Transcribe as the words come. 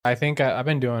I think I've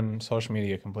been doing social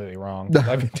media completely wrong.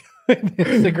 I've been doing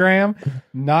Instagram,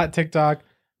 not TikTok,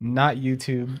 not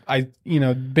YouTube.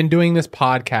 Been doing this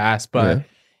podcast, but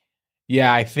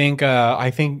yeah, I think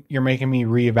you're making me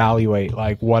reevaluate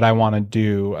like what I want to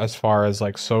do as far as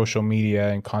like social media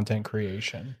and content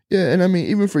creation. Yeah, and I mean,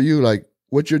 even for you, like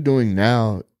what you're doing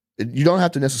now, you don't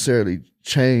have to necessarily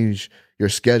change your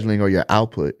scheduling or your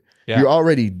output. Yeah. You're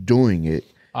already doing it.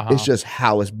 Uh-huh. It's just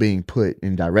how it's being put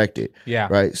and directed. Yeah.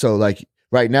 Right. So like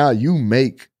right now, you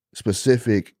make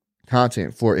specific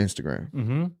content for Instagram,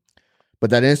 Mm-hmm. but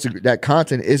that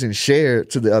content isn't shared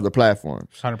to the other platforms.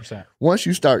 100%. Once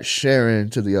you start sharing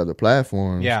to the other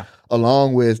platforms, Yeah.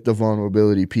 along with the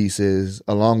vulnerability pieces,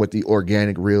 along with the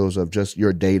organic reels of just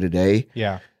your day to day,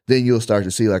 Yeah. then you'll start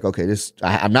to see like, okay,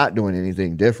 I'm not doing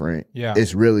anything different. Yeah.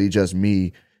 It's really just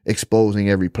me exposing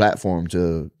every platform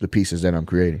to the pieces that I'm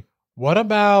creating. What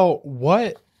about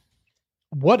what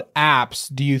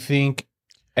apps do you think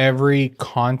every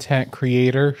content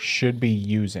creator should be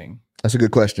using? That's a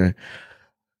good question.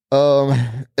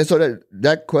 And so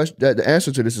that question, the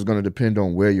answer to this is going to depend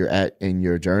on where you're at in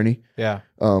your journey. Yeah.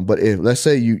 But if let's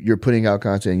say you're putting out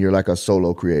content, and you're like a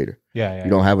solo creator. Yeah. You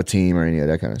don't have a team or any of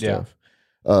that kind of Yeah. stuff.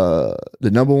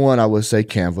 The number one, I would say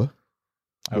Canva.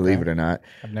 Believe Okay. it or not.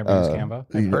 I've never used Canva.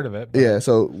 I've heard of it. But Yeah.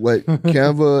 So what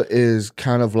Canva is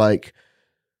kind of like,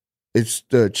 it's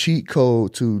the cheat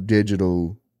code to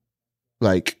digital.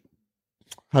 Like,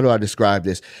 how do I describe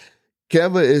this?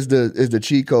 Canva is the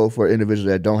cheat code for individuals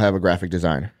that don't have a graphic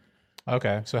designer.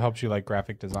 Okay. So it helps you like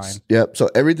graphic design. Yep. So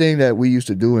everything that we used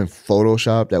to do in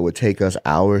Photoshop that would take us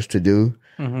hours to do,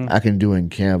 Mm-hmm. I can do in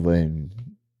Canva in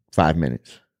 5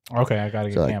 minutes. Okay. I got to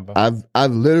get So like, Canva.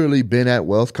 I've literally been at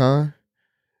WealthCon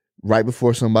right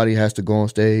before somebody has to go on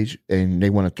stage and they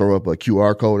want to throw up a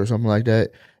QR code or something like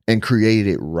that and create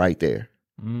it right there.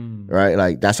 Right?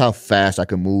 Like that's how fast I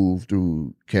can move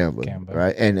through Canva.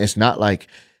 Right? And it's not like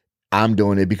I'm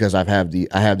doing it because I have the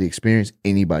experience.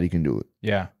 Anybody can do it.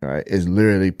 Yeah. Right? It's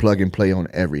literally plug and play on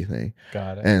everything.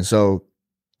 Got it. And so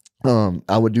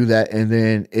I would do that. And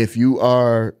then if you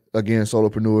are again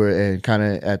solopreneur and kind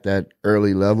of at that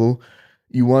early level,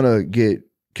 you want to get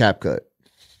CapCut.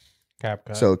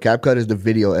 CapCut. So CapCut is the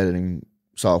video editing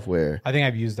software. I think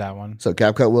I've used that one. So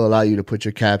CapCut will allow you to put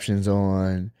your captions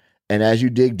on, and as you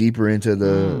dig deeper into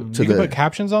the you can put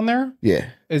captions on there. Yeah.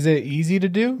 Is it easy to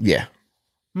do? Yeah.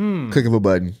 Click of a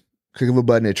button.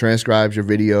 It transcribes your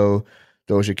video,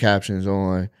 throws your captions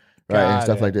on, right, and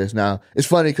stuff like this. Now it's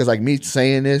funny because like me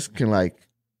saying this can like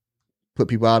put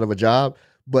people out of a job,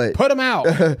 but put them out.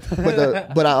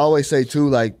 but I always say too,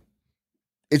 like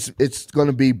it's going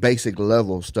to be basic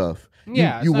level stuff.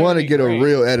 Yeah, you want to get a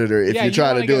real editor if you're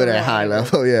trying to do it at high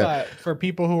level. Yeah, but for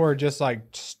people who are just like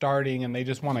starting and they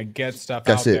just want to get stuff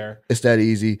That's out it. there, it's that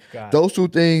easy. Those two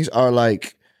things are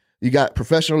like you got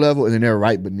professional level, and then they're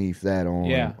right beneath that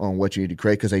on what you need to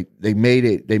create because they made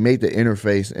the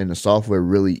interface and the software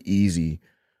really easy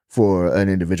for an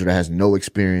individual that has no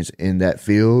experience in that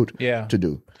field to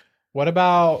do. What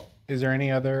about? Is there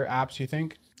any other apps you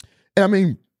think? And I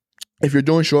mean, if you're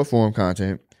doing short form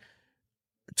content,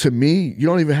 to me, you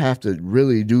don't even have to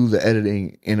really do the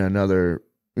editing in another,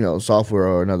 software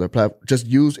or another platform. Just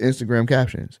use Instagram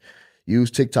captions, use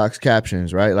TikTok's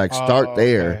captions, right? Like start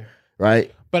there,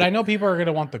 right? But I know people are going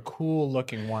to want the cool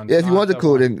looking ones. Yeah, if you want the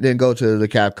cool, then go to the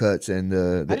CapCuts and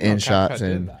the end shots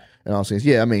and all things.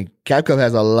 Yeah, I mean, CapCut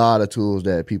has a lot of tools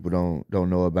that people don't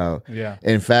know about. Yeah.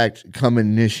 In fact,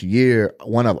 coming this year,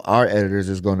 one of our editors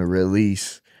is going to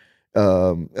release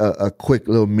a quick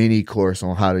little mini course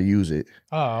on how to use it.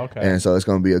 Oh, okay. And so it's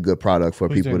going to be a good product for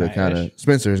people to kind of.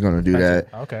 Spencer is going to do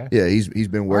that. Okay. Yeah, he's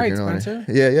been working on Spencer.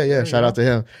 it. Yeah. Shout out to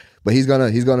him. But he's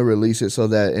gonna release it so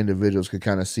that individuals could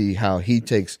kind of see how he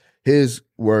takes his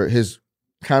work, his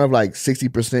kind of like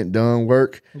 60% done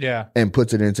work, and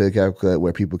puts it into CapCut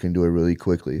where people can do it really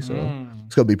quickly. So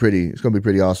it's gonna be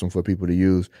pretty awesome for people to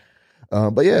use.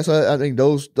 But yeah, so I think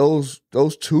those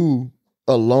two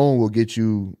alone will get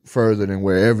you further than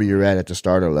wherever you're at the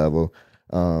starter level,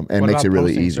 and what makes it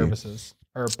really easy. Services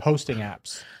or posting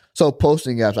apps. So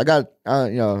posting apps, I got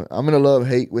I'm gonna love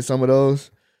hate with some of those.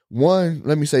 One,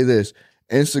 let me say this: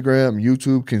 Instagram,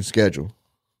 YouTube can schedule,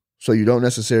 so you don't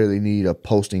necessarily need a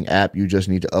posting app. You just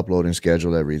need to upload and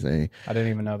schedule everything. I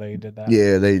didn't even know they did that.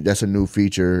 Yeah, that's a new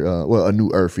feature. A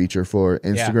newer feature for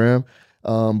Instagram.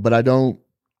 Yeah. But I don't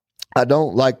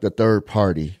like the third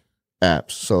party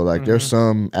apps. So like there's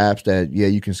some apps that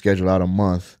you can schedule out a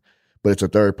month, but it's a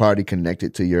third party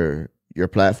connected to your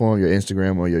platform, your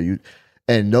Instagram or your YouTube,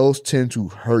 and those tend to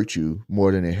hurt you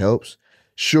more than it helps.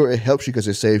 sure, it helps you because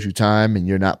it saves you time and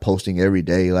you're not posting every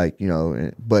day, like,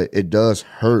 but it does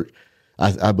hurt.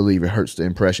 I believe it hurts the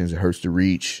impressions, it hurts the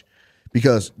reach,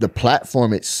 because the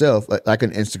platform itself, like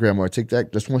an Instagram or a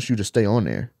TikTok, just wants you to stay on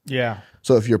there. Yeah.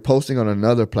 So if you're posting on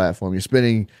another platform, you're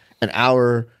spending an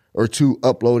hour or two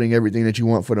uploading everything that you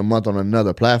want for the month on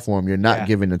another platform, you're not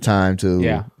giving the time to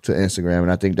Instagram.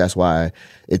 And I think that's why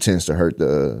it tends to hurt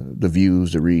the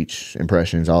views, the reach,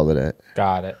 impressions, all of that.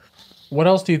 Got it. What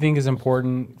else do you think is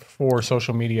important for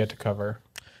social media to cover?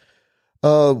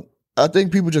 I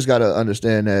think people just got to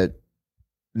understand that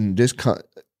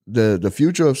the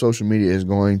future of social media is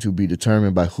going to be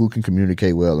determined by who can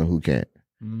communicate well and who can't.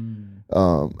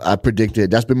 I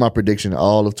predicted, that's been my prediction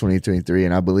all of 2023,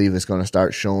 and I believe it's going to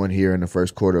start showing here in the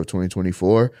first quarter of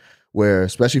 2024, where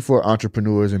especially for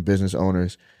entrepreneurs and business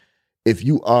owners, if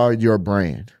you are your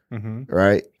brand,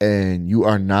 right, and you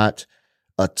are not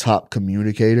a top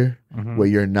communicator, where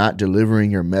you're not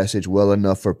delivering your message well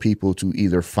enough for people to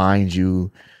either find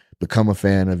you, become a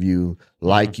fan of you,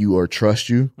 like you, or trust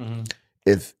you,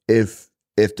 if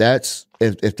that's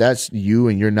you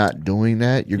and you're not doing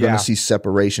that, you're going to see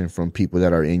separation from people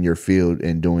that are in your field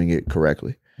and doing it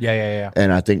correctly. Yeah.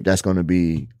 And I think that's going to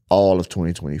be all of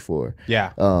 2024.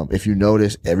 Yeah. If you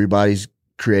notice, everybody's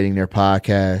creating their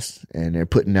podcasts and they're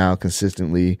putting out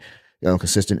consistently,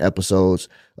 consistent episodes.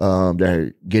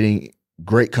 They're getting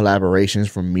great collaborations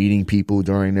from meeting people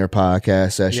during their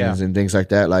podcast sessions and things like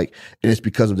that. Like, and it's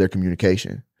because of their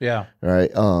communication. Yeah.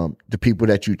 Right. The people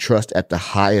that you trust at the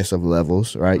highest of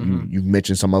levels, right? You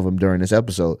mentioned some of them during this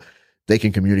episode. They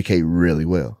can communicate really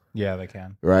well. Yeah, they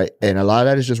can. Right. And a lot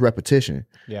of that is just repetition.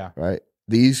 Yeah. Right.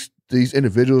 These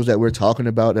individuals that we're talking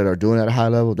about that are doing at a high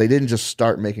level, they didn't just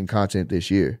start making content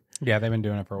this year. Yeah, they've been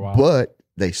doing it for a while. But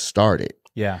they started.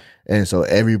 Yeah. And so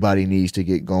everybody needs to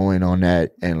get going on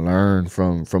that and learn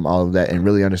from all of that and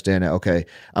really understand that, okay,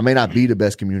 I may not be the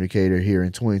best communicator here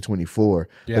in 2024,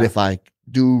 but if I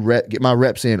do get my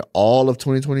reps in all of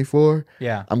 2024,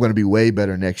 I'm going to be way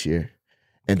better next year.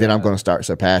 And then I'm going to start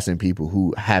surpassing people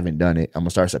who haven't done it. I'm going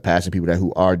to start surpassing people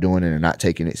who are doing it and not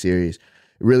taking it serious.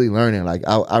 Really learning. Like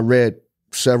I read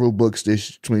several books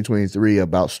this 2023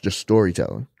 about just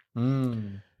storytelling.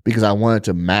 Because I wanted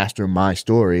to master my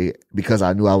story because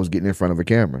I knew I was getting in front of a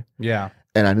camera. Yeah.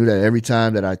 And I knew that every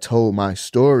time that I told my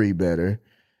story better,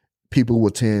 people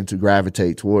will tend to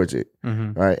gravitate towards it.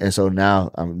 Right. And so now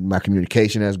my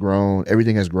communication has grown.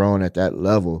 Everything has grown at that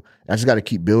level. I just got to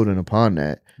keep building upon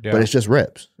that. Yeah. But it's just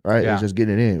reps, right? It's just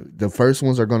getting in. The first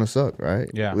ones are going to suck, right?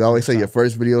 Yeah. We always say your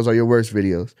first videos are your worst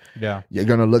videos. Yeah. You're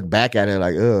going to look back at it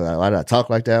like, why did I talk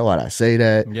like that? Why did I say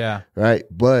that? Yeah. Right.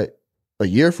 But a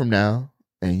year from now,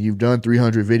 and you've done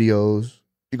 300 videos,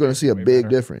 you're going to see a big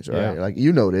difference, right? Like,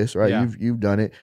 you know this, right? Yeah. You've done it.